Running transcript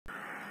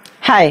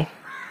Hi,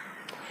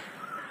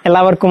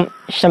 എല്ലാവർക്കും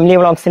ഷംലി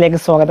വ്ളോഗ്സിലേക്ക്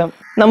സ്വാഗതം.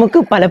 നമുക്ക്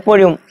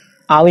പലപ്പോഴും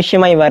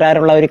ആവശ്യമായി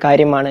വരാറുള്ള ഒരു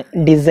കാര്യമാണ്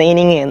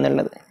ഡിസൈനിങ്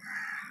എന്നുള്ളത്.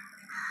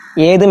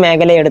 ഏത്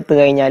മേഖല എടുത്തു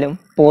കഴിഞ്ഞാലും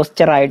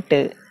പോസ്റ്ററായിട്ട്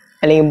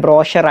അല്ലെങ്കിൽ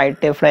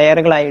ബ്രോഷറായിട്ട്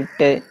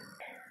ഫ്ലെയറുകളായിട്ട്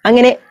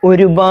അങ്ങനെ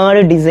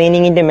ഒരുപാട്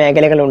ഡിസൈനിങ്ങിൻ്റെ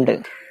മേഖലകളുണ്ട്.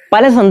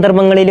 പല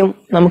സന്ദർഭങ്ങളിലും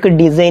നമുക്ക്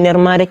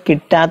ഡിസൈനർമാരെ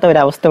കിട്ടാത്ത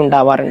ഒരവസ്ഥ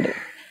ഉണ്ടാവാറുണ്ട്.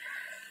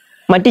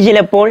 മറ്റു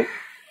ചിലപ്പോൾ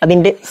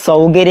അതിൻ്റെ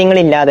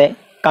സൗകര്യങ്ങളില്ലാതെ,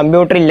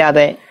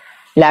 കമ്പ്യൂട്ടറില്ലാതെ,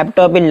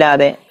 ലാപ്ടോപ്പ്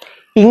ഇല്ലാതെ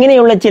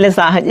ഇങ്ങനെയുള്ള ചില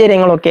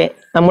സാഹചര്യങ്ങളൊക്കെ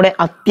നമ്മുടെ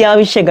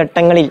അത്യാവശ്യ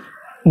ഘട്ടങ്ങളിൽ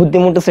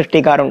ബുദ്ധിമുട്ട്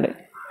സൃഷ്ടിക്കാറുണ്ട്.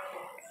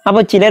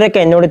 അപ്പോൾ ചിലരൊക്കെ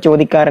എന്നോട്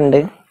ചോദിക്കാറുണ്ട്,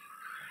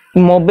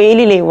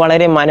 മൊബൈലിൽ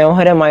വളരെ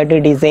മനോഹരമായിട്ട്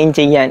ഡിസൈൻ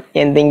ചെയ്യാൻ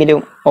എന്തെങ്കിലും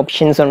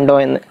ഓപ്ഷൻസ് ഉണ്ടോ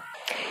എന്ന്.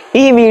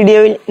 ഈ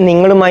വീഡിയോയിൽ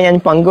നിങ്ങളുമായി ഞാൻ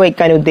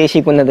പങ്കുവയ്ക്കാൻ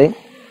ഉദ്ദേശിക്കുന്നത്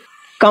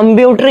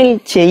കമ്പ്യൂട്ടറിൽ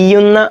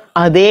ചെയ്യുന്ന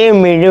അതേ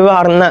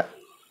മിഴിവാർന്ന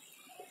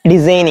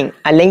ഡിസൈനിങ്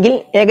അല്ലെങ്കിൽ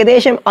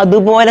ഏകദേശം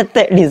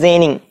അതുപോലത്തെ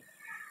ഡിസൈനിങ്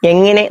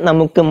എങ്ങനെ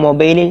നമുക്ക്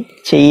മൊബൈലിൽ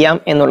ചെയ്യാം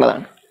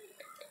എന്നുള്ളതാണ്.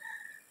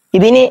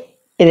 ഇതിന്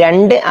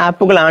 2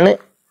 ആപ്പുകളാണ്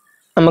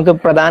നമുക്ക്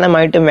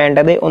പ്രധാനമായിട്ടും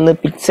വേണ്ടത്. ഒന്ന്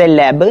പിക്സൽ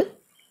ലാബ്,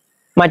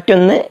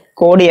 മറ്റൊന്ന്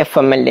കോഡ്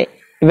FML.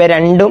 ഇവ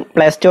രണ്ടും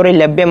പ്ലേ സ്റ്റോറിൽ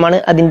ലഭ്യമാണ്.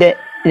 അതിൻ്റെ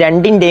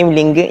രണ്ടിൻ്റെയും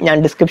ലിങ്ക് ഞാൻ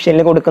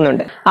ഡിസ്ക്രിപ്ഷനിൽ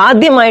കൊടുക്കുന്നുണ്ട്.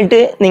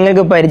 ആദ്യമായിട്ട്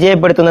നിങ്ങൾക്ക്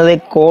പരിചയപ്പെടുത്തുന്നത്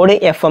കോഡ്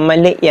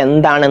FML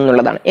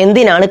എന്താണെന്നുള്ളതാണ്.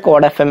 എന്തിനാണ്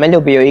കോഡ് FML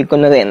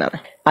ഉപയോഗിക്കുന്നത് എന്നാണ്.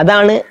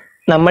 അതാണ്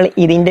നമ്മൾ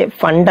ഇതിൻ്റെ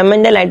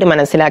ഫണ്ടമെൻ്റലായിട്ട്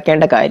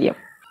മനസ്സിലാക്കേണ്ട കാര്യം.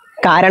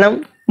 കാരണം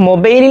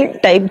മൊബൈലിൽ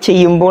ടൈപ്പ്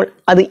ചെയ്യുമ്പോൾ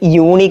അത്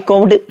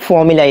യൂണിക്കോഡ്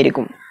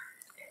ഫോമിലായിരിക്കും.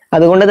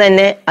 അതുകൊണ്ട്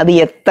തന്നെ അത്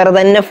എത്ര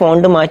തന്നെ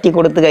ഫോണ്ട് മാറ്റി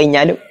കൊടുത്തു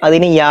കഴിഞ്ഞാലും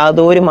അതിന്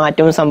യാതൊരു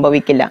മാറ്റവും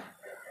സംഭവിക്കില്ല.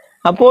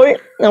 അപ്പോൾ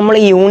നമ്മൾ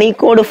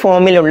യൂണിക്കോഡ്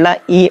ഫോമിലുള്ള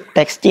ഈ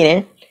ടെക്സ്റ്റിനെ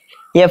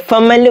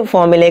FML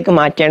ഫോമിലേക്ക്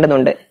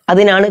മാറ്റേണ്ടതുണ്ട്.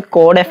 അതിനാണ്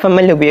കോഡ്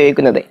FML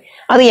ഉപയോഗിക്കുന്നത്.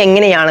 അത്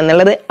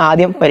എങ്ങനെയാണെന്നുള്ളത്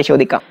ആദ്യം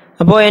പരിശോധിക്കാം.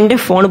 അപ്പോൾ എൻ്റെ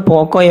ഫോൺ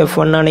പോക്കോ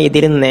F1 ആണ്.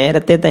 ഇതിൽ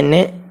നേരത്തെ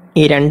തന്നെ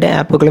ഈ 2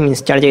 ആപ്പുകളും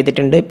ഇൻസ്റ്റാൾ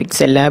ചെയ്തിട്ടുണ്ട്,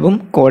 പിക്സൽ ലാബും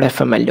കോഡ്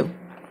FMLും.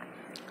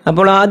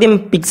 അപ്പോൾ ആദ്യം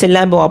പിക്സൽ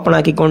ലാബ് ഓപ്പൺ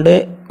ആക്കിക്കൊണ്ട്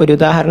ഒരു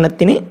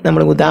ഉദാഹരണത്തിന്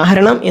നമ്മൾ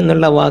ഉദാഹരണം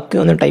എന്നുള്ള വാക്ക്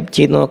ഒന്ന് ടൈപ്പ്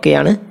ചെയ്ത്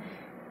നോക്കുകയാണ്.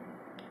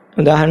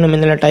 ഉദാഹരണം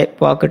എന്നുള്ള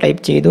വാക്ക്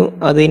ടൈപ്പ് ചെയ്തു.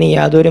 അതിന്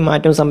യാതൊരു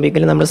മാറ്റവും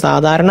സംഭവിക്കില്ല. നമ്മൾ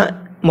സാധാരണ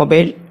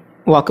മൊബൈൽ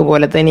വാക്ക്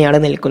പോലെ തന്നെയാണ്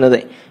നിൽക്കുന്നത്.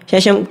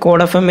 ശേഷം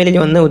കോഡ് FMLിൽ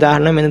വന്ന്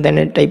ഉദാഹരണം എന്ന്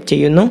തന്നെ ടൈപ്പ്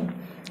ചെയ്യുന്നു.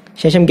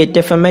 ശേഷം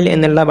ഗെറ്റ് FML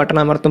എന്നുള്ള ബട്ടൺ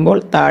അമർത്തുമ്പോൾ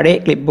താഴെ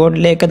ക്ലിപ്പ്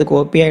ബോർഡിലേക്ക് അത്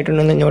കോപ്പി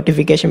ആയിട്ടുണ്ടെന്ന്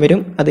നോട്ടിഫിക്കേഷൻ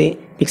വരും. അത്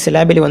പിക്സൽ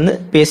ലാബിൽ വന്ന്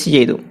പേസ്റ്റ്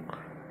ചെയ്തു.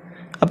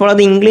 അപ്പോൾ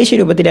അത് ഇംഗ്ലീഷ്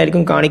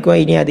രൂപത്തിലായിരിക്കും കാണിക്കുക.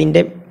 ഇനി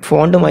അതിൻ്റെ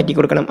ഫോണ്ട് മാറ്റി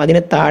കൊടുക്കണം.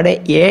 അതിന് താഴെ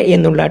എ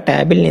എന്നുള്ള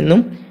ടാബിൽ നിന്നും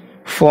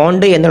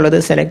ഫോണ്ട് എന്നുള്ളത്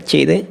സെലക്ട്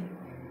ചെയ്ത്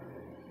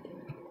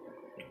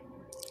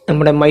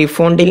നമ്മുടെ മൈ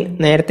ഫോണ്ടിൽ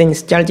നേരത്തെ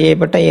ഇൻസ്റ്റാൾ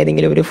ചെയ്യപ്പെട്ട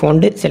ഏതെങ്കിലും ഒരു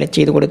ഫോണ്ട് സെലക്ട്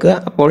ചെയ്ത് കൊടുക്കുക.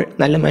 അപ്പോൾ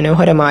നല്ല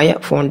മനോഹരമായ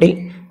ഫോണ്ടിൽ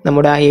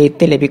നമ്മുടെ ആ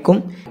എഴുത്ത് ലഭിക്കും.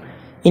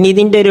 ഇനി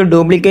ഇതിൻ്റെ ഒരു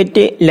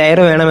ഡ്യൂപ്ലിക്കേറ്റ്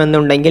ലെയർ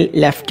വേണമെന്നുണ്ടെങ്കിൽ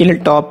ലെഫ്റ്റിൽ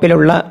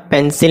ടോപ്പിലുള്ള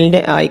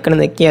പെൻസിലിൻ്റെ ഐക്കൺ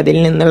നെക്കി അതിൽ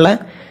നിന്നുള്ള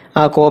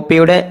ആ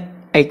കോപ്പിയുടെ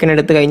ഐക്കൺ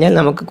എടുത്തു കഴിഞ്ഞാൽ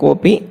നമുക്ക്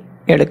കോപ്പി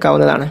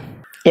എടുക്കാവുന്നതാണ്.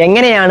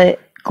 എങ്ങനെയാണ്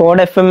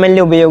കോഡ് FML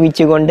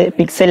ഉപയോഗിച്ചുകൊണ്ട്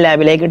പിക്സൽ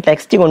ലാബിലേക്ക്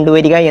ടെക്സ്റ്റ്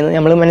കൊണ്ടുവരിക എന്ന്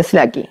നമ്മൾ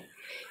മനസ്സിലാക്കി.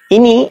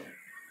 ഇനി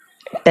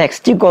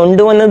ടെക്സ്റ്റ്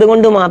കൊണ്ടുവന്നത്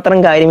കൊണ്ട് മാത്രം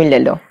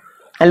കാര്യമില്ലല്ലോ.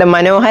 നല്ല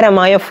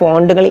മനോഹരമായ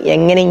ഫോണ്ടുകൾ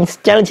എങ്ങനെ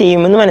ഇൻസ്റ്റാൾ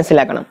ചെയ്യുമെന്ന്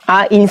മനസ്സിലാക്കണം. ആ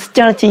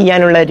ഇൻസ്റ്റാൾ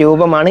ചെയ്യാനുള്ള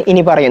രൂപമാണ്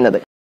ഇനി പറയുന്നത്.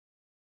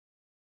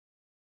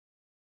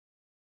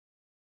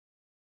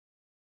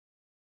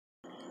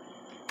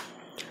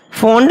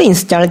 ഫോണ്ട്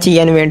ഇൻസ്റ്റാൾ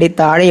ചെയ്യാൻ വേണ്ടി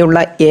താഴെയുള്ള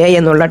എ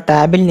എന്നുള്ള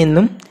ടാബിൽ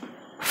നിന്നും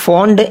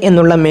ഫോണ്ട്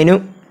എന്നുള്ള മെനു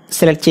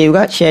സെലക്ട് ചെയ്യുക.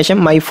 ശേഷം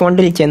മൈ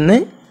ഫോണ്ടിൽ ചെന്ന്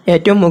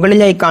ഏറ്റവും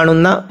മുകളിലായി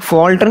കാണുന്ന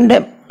ഫോൾഡറിൻ്റെ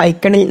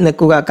ഐക്കണിൽ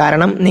നിൽക്കുക.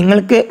 കാരണം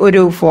നിങ്ങൾക്ക്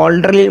ഒരു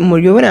ഫോൾഡറിൽ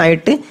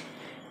മുഴുവനായിട്ട്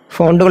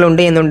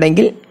ഫോണ്ടുകളുണ്ട്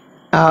എന്നുണ്ടെങ്കിൽ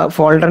ആ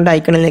ഫോൾഡറിൻ്റെ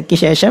ഐക്കണിൽ നിൽക്കിയ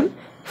ശേഷം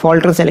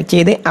ഫോൾഡർ സെലക്ട്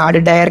ചെയ്ത്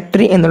ആഡ്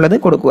ഡയറക്ടറി എന്നുള്ളത്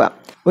കൊടുക്കുക.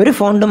 ഒരു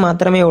ഫോണ്ട്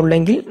മാത്രമേ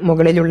ഉള്ളെങ്കിൽ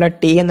മുകളിലുള്ള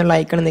ടി എന്നുള്ള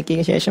ഐക്കൺ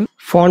നിൽക്കിയ ശേഷം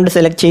ഫോണ്ട്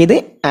സെലക്ട് ചെയ്ത്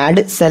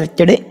ആഡ്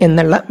സെലക്റ്റഡ്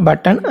എന്നുള്ള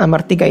ബട്ടൺ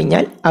അമർത്തി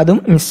കഴിഞ്ഞാൽ അതും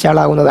ഇൻസ്റ്റാൾ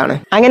ആവുന്നതാണ്.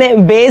 അങ്ങനെ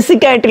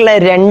ബേസിക് ആയിട്ടുള്ള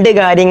 2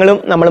 കാര്യങ്ങളും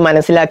നമ്മൾ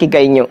മനസ്സിലാക്കി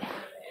കഴിഞ്ഞു.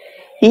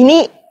 ഇനി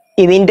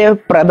ഇതിൻ്റെ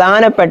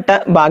പ്രധാനപ്പെട്ട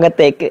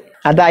ഭാഗത്തേക്ക്,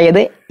 അതായത്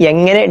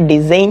എങ്ങനെ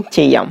ഡിസൈൻ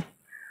ചെയ്യാം.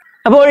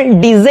 അപ്പോൾ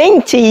ഡിസൈൻ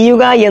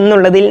ചെയ്യുക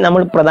എന്നുള്ളതിൽ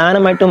നമ്മൾ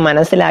പ്രധാനമായിട്ടും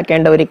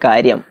മനസ്സിലാക്കേണ്ട ഒരു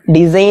കാര്യം,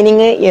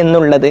 ഡിസൈനിങ്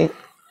എന്നുള്ളത്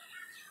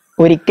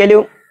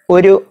ഒരിക്കലും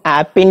ഒരു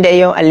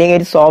ആപ്പിൻ്റെയോ അല്ലെങ്കിൽ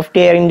ഒരു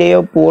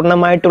സോഫ്റ്റ്വെയറിൻ്റെയോ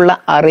പൂർണ്ണമായിട്ടുള്ള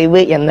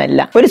അറിവ്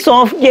എന്നല്ല. ഒരു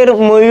സോഫ്റ്റ്വെയർ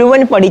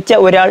മുഴുവൻ പഠിച്ച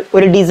ഒരാൾ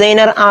ഒരു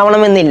ഡിസൈനർ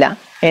ആവണമെന്നില്ല.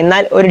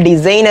 എന്നാൽ ഒരു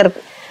ഡിസൈനർ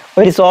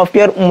ഒരു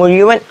സോഫ്റ്റ്വെയർ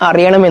മുഴുവൻ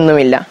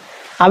അറിയണമെന്നുമില്ല.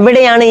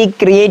 അവിടെയാണ് ഈ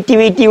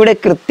ക്രിയേറ്റിവിറ്റിയുടെ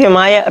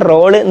കൃത്യമായ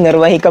റോള്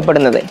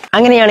നിർവഹിക്കപ്പെടുന്നത്.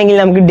 അങ്ങനെയാണെങ്കിൽ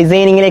നമുക്ക്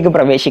ഡിസൈനിങ്ങിലേക്ക്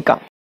പ്രവേശിക്കാം.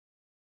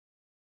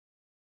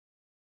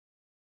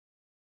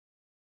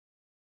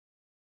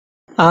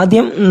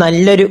 ആദ്യം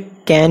നല്ലൊരു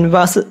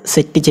ക്യാൻവാസ്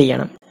സെറ്റ്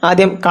ചെയ്യണം.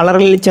 ആദ്യം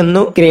കളറിൽ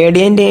ചെന്നു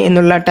ഗ്രേഡിയന്റ്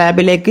എന്നുള്ള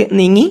ടാബിലേക്ക്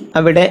നീങ്ങി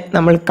അവിടെ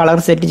നമ്മൾ കളർ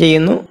സെറ്റ്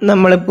ചെയ്യുന്നു.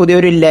 നമ്മൾ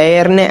പുതിയൊരു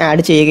ലെയറിനെ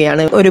ആഡ്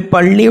ചെയ്യുകയാണ്. ഒരു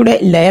പള്ളിയുടെ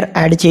ലെയർ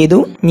ആഡ് ചെയ്തു.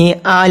 ഇനി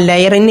ആ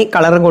ലെയറിന്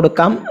കളർ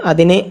കൊടുക്കാം.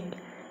 അതിന്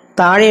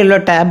താഴെയുള്ള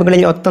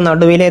ടാബുകളിൽ ഒത്ത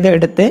നടുവിലേത്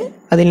എടുത്ത്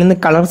അതിൽ നിന്ന്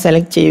കളർ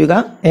സെലക്ട് ചെയ്യുക.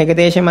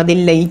 ഏകദേശം അതിൽ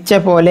ലയിച്ച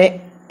പോലെ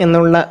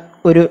എന്നുള്ള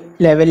ഒരു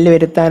ലെവലിൽ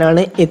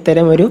വരുത്താനാണ്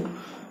ഇത്തരം ഒരു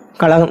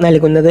കളർ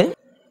നൽകുന്നത്.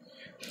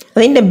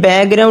 അതിൻ്റെ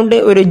ബാക്ക്ഗ്രൗണ്ട്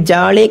ഒരു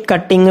ജാളി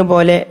കട്ടിങ്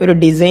പോലെ ഒരു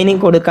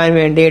ഡിസൈനിങ് കൊടുക്കാൻ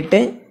വേണ്ടിയിട്ട്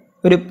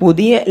ഒരു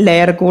പുതിയ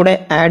ലെയർ കൂടെ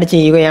ആഡ്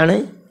ചെയ്യുകയാണ്.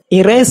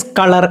 ഇറേസ്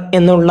കളർ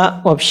എന്നുള്ള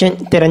ഓപ്ഷൻ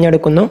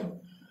തിരഞ്ഞെടുക്കുന്നു,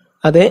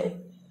 അത്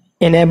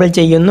എനേബിൾ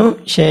ചെയ്യുന്നു.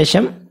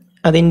 ശേഷം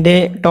അതിൻ്റെ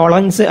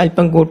ടോളറൻസ്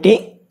അല്പം കൂട്ടി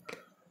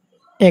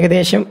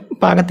ഏകദേശം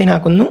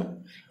പാകത്തിനാക്കുന്നു.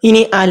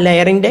 ഇനി ആ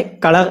ലെയറിൻ്റെ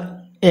കളർ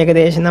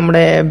ഏകദേശം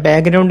നമ്മുടെ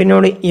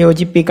ബാക്ക്ഗ്രൗണ്ടിനോട്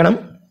യോജിപ്പിക്കണം.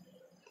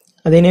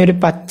 അതിന് ഒരു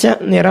പച്ച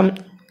നിറം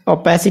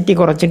ഒപ്പാസിറ്റി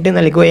കുറച്ചിട്ട്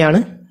നൽകുകയാണ്.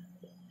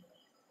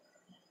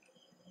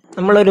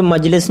 നമ്മളൊരു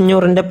മജ്ലിസ്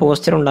നൂറിൻ്റെ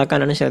പോസ്റ്റർ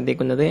ഉണ്ടാക്കാനാണ്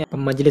ശ്രദ്ധിക്കുന്നത്.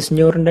 അപ്പം മജ്ലിസ്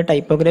നൂറിൻ്റെ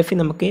ടൈപ്പോഗ്രഫി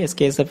നമുക്ക്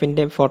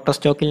SKSFൻ്റെ ഫോട്ടോ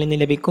സ്റ്റോക്കിൽ നിന്ന്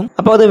ലഭിക്കും.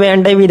 അപ്പോൾ അത്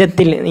വേണ്ട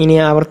വിധത്തിൽ ഇനി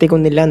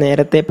ആവർത്തിക്കുന്നില്ല,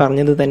 നേരത്തെ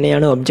പറഞ്ഞത്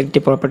തന്നെയാണ്. ഒബ്ജക്റ്റ്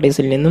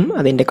പ്രോപ്പർട്ടീസിൽ നിന്നും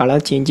അതിൻ്റെ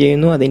കളർ ചേഞ്ച്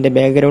ചെയ്യുന്നു, അതിൻ്റെ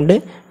ബാക്ക്ഗ്രൗണ്ട്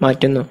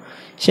മാറ്റുന്നു.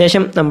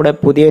 ശേഷം നമ്മുടെ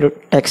പുതിയൊരു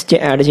ടെക്സ്റ്റ്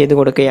ആഡ് ചെയ്ത്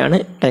കൊടുക്കുകയാണ്.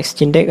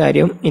 ടെക്സ്റ്റിൻ്റെ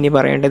കാര്യം ഇനി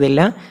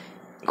പറയേണ്ടതില്ല.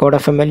 കോഡ്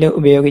FML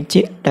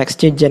ഉപയോഗിച്ച്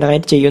ടെക്സ്റ്റ്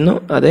ജനറേറ്റ് ചെയ്യുന്നു,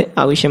 അത്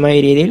ആവശ്യമായ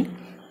രീതിയിൽ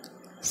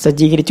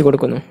സജ്ജീകരിച്ച്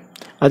കൊടുക്കുന്നു.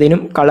 അതിനും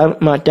കളർ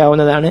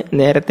മാറ്റാവുന്നതാണ്.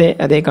 നേരത്തെ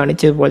അതേ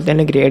കാണിച്ചതുപോലെ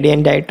തന്നെ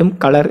ഗ്രേഡിയൻ്റ് ആയിട്ടും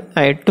കളർ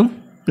ആയിട്ടും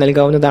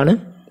നൽകാവുന്നതാണ്.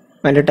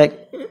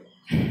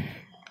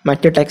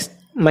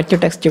 മറ്റു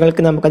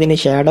ടെക്സ്റ്റുകൾക്ക് നമുക്കതിന്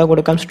ഷാഡോ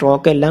കൊടുക്കാം,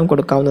 സ്ട്രോക്ക് എല്ലാം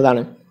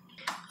കൊടുക്കാവുന്നതാണ്.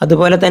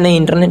 അതുപോലെ തന്നെ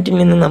ഇൻ്റർനെറ്റിൽ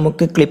നിന്ന്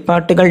നമുക്ക്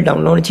ക്ലിപ്പാർട്ടുകൾ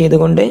ഡൗൺലോഡ്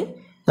ചെയ്തുകൊണ്ട്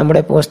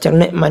നമ്മുടെ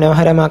പോസ്റ്ററിനെ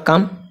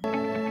മനോഹരമാക്കാം.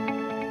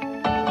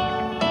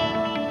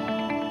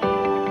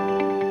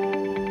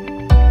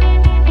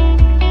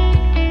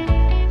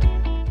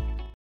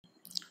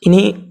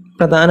 ഇനി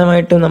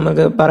പ്രധാനമായിട്ടും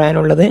നമുക്ക്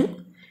പറയാനുള്ളത്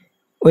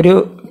ഒരു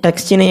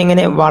ടെക്സ്റ്റിനെ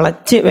എങ്ങനെ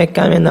വളച്ച്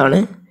വെക്കാമെന്നാണ്.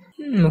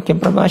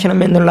 മുഖ്യപ്രഭാഷണം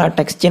എന്നുള്ള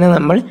ടെക്സ്റ്റിനെ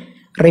നമ്മൾ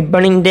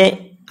റിബണിൻ്റെ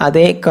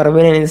അതേ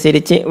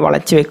കർവിനനുസരിച്ച്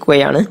വളച്ച്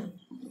വെക്കുകയാണ്.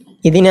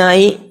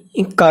 ഇതിനായി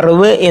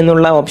കർവ്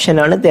എന്നുള്ള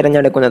ഓപ്ഷനാണ്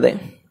തിരഞ്ഞെടുക്കുന്നത്.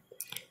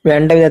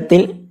 വേണ്ട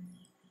വിധത്തിൽ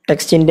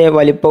ടെക്സ്റ്റിൻ്റെ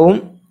വലിപ്പവും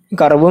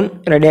കർവും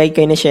റെഡിയായി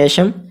കഴിഞ്ഞ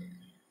ശേഷം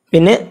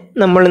പിന്നെ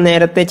നമ്മൾ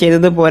നേരത്തെ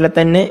ചെയ്തതുപോലെ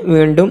തന്നെ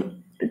വീണ്ടും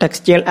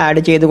ടെക്സ്റ്റുകൾ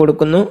ആഡ് ചെയ്ത്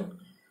കൊടുക്കുന്നു,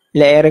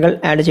 ലെയറുകൾ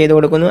ആഡ് ചെയ്ത്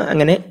കൊടുക്കുന്നു.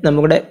 അങ്ങനെ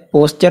നമ്മുടെ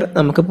പോസ്റ്റർ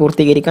നമുക്ക്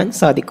പൂർത്തീകരിക്കാൻ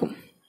സാധിക്കും.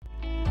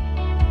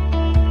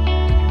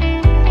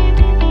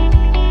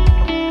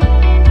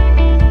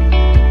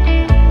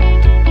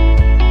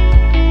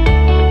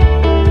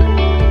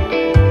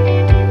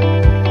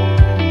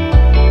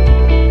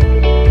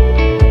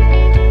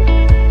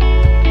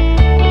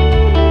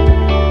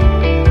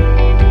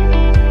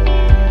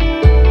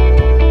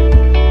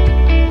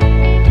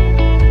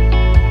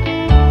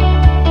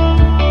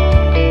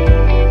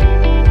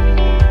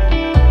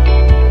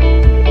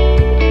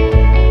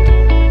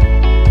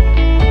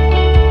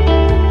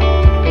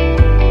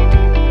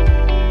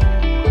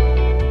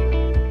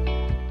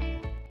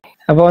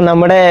 അപ്പോൾ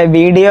നമ്മുടെ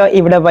വീഡിയോ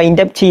ഇവിടെ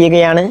വൈൻഡ് അപ്പ്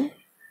ചെയ്യുകയാണ്.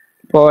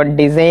 ഇപ്പോൾ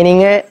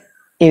ഡിസൈനിങ്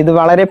ഇത്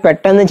വളരെ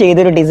പെട്ടെന്ന്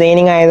ചെയ്തൊരു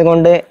ഡിസൈനിങ്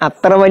ആയതുകൊണ്ട്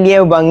അത്ര വലിയ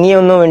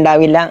ഭംഗിയൊന്നും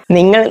ഉണ്ടാവില്ല.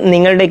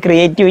 നിങ്ങളുടെ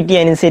ക്രിയേറ്റിവിറ്റി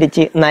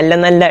അനുസരിച്ച് നല്ല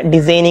നല്ല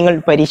ഡിസൈനുകൾ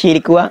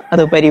പരിശീലിക്കുക,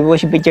 അത്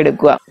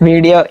പരിപോഷിപ്പിച്ചെടുക്കുക.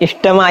 വീഡിയോ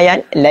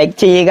ഇഷ്ടമായാൽ ലൈക്ക്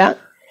ചെയ്യുക,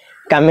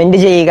 കമൻറ്റ്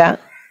ചെയ്യുക,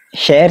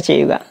 ഷെയർ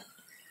ചെയ്യുക.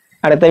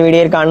 അടുത്ത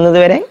വീഡിയോയിൽ കാണുന്നത്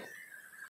വരെ